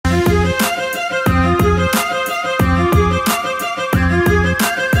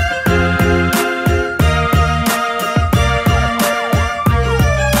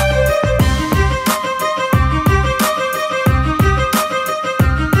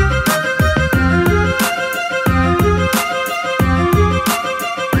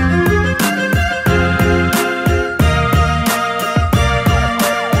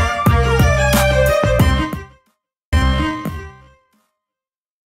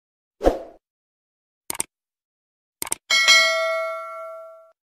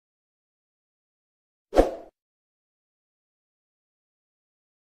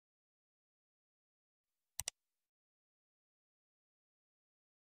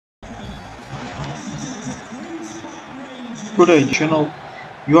Today channel,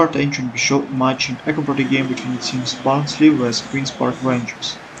 your attention be shown matching a competitive game between the teams Barnsley vs Queen's Park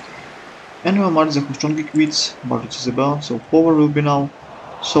Rangers. And we are zahušťonky quiz, but it is about so power will be now.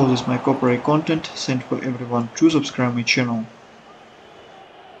 So this is my corporate content, sent for everyone to subscribe my channel.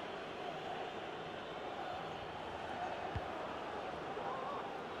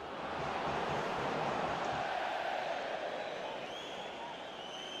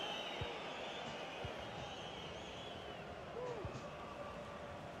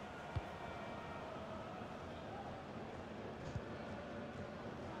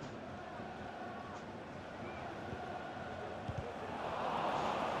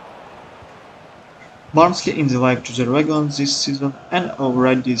 Barnsley in the life to the Dragon this season and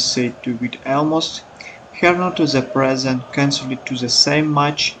already said to beat almost. Here not to the present, cancelled to the same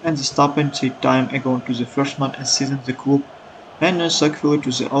match and the stopping time ago to the first month and season the club and successfully to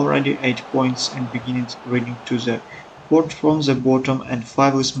the already 8 points and beginning reading to the fourth from the bottom and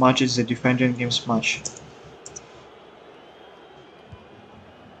 5 less matches the defending games match.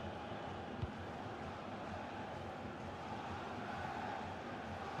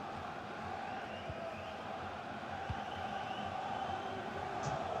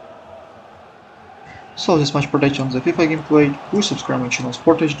 So this much protection on the FIFA gameplay, please subscribe my channel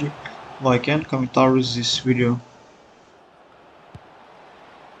Sport HD, like and comment this video.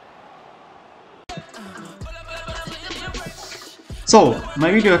 So my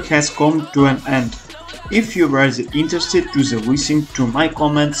video has come to an end. If you were interested to listen to my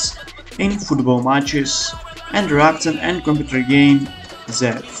comments in football matches and reaction and computer game,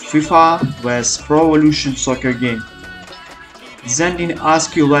 the FIFA vs Pro Evolution Soccer game, then in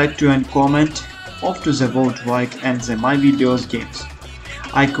ask you like to and comment off to the vote like and the my videos games.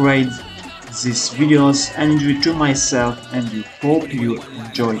 I create these videos and enjoy to myself and I hope you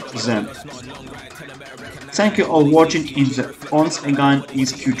enjoy them. Thank you all watching in the once again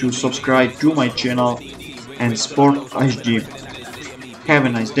ask you to subscribe to my channel and Sport HD. Have a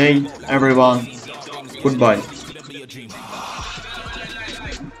nice day everyone. Goodbye.